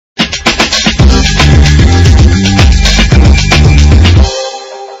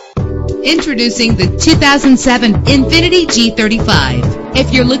Introducing the 2007 Infiniti G35.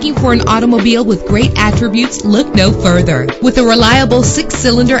 If you're looking for an automobile with great attributes, look no further. With a reliable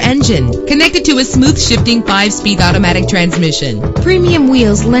 6-cylinder engine connected to a smooth shifting 5-speed automatic transmission, premium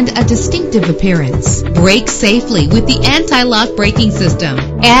wheels lend a distinctive appearance. Brake safely with the anti-lock braking system.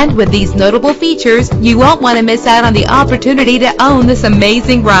 And with these notable features, you won't want to miss out on the opportunity to own this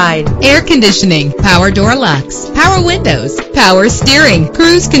amazing ride. Air conditioning, power door locks, power windows, power steering,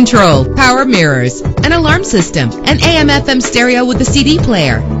 cruise control, power mirrors, an alarm system, an AM/FM stereo with a CD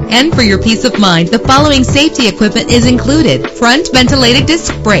player. And for your peace of mind, the following safety equipment is included: front ventilated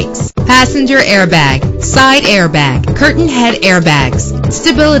disc brakes, passenger airbag, side airbag, curtain head airbags,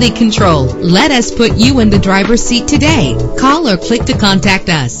 stability control. Let us put you in the driver's seat today. Call or click to contact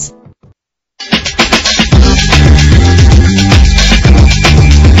us.